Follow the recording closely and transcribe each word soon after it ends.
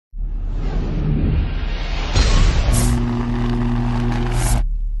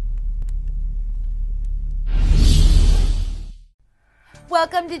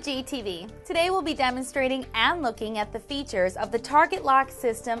Welcome to GTV. Today we'll be demonstrating and looking at the features of the TargetLock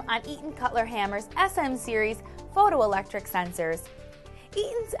system on Eaton Cutler-Hammer's SM series photoelectric sensors.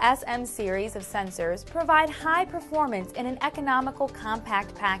 Eaton's SM series of sensors provide high performance in an economical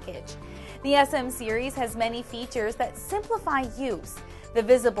compact package. The SM series has many features that simplify use. The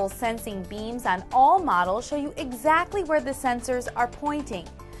visible sensing beams on all models show you exactly where the sensors are pointing.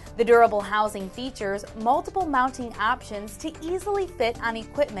 The durable housing features multiple mounting options to easily fit on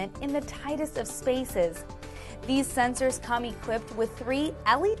equipment in the tightest of spaces. These sensors come equipped with 3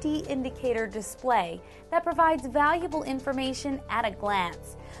 LED indicator display that provides valuable information at a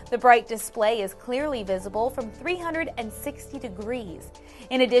glance. The bright display is clearly visible from 360 degrees.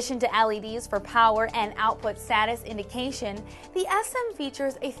 In addition to LEDs for power and output status indication, the SM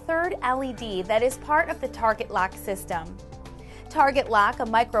features a third LED that is part of the TargetLock system. TargetLock, a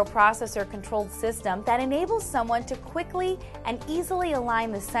microprocessor-controlled system that enables someone to quickly and easily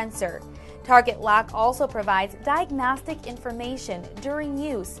align the sensor. TargetLock also provides diagnostic information during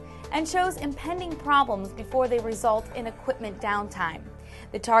use and shows impending problems before they result in equipment downtime.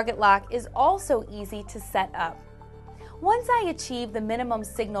 The TargetLock is also easy to set up. Once I achieve the minimum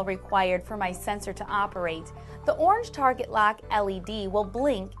signal required for my sensor to operate, the orange TargetLock LED will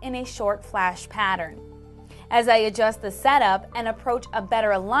blink in a short flash pattern. As I adjust the setup and approach a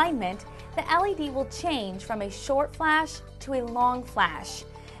better alignment, the LED will change from a short flash to a long flash.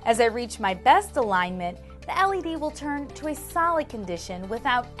 As I reach my best alignment, the LED will turn to a solid condition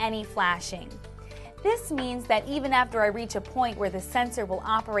without any flashing. This means that even after I reach a point where the sensor will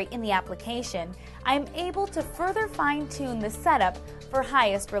operate in the application, I am able to further fine-tune the setup for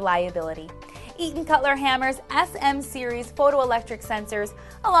highest reliability. Eaton Cutler-Hammer's SM series photoelectric sensors,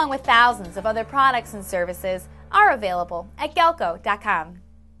 along with thousands of other products and services, are available at Galco.com.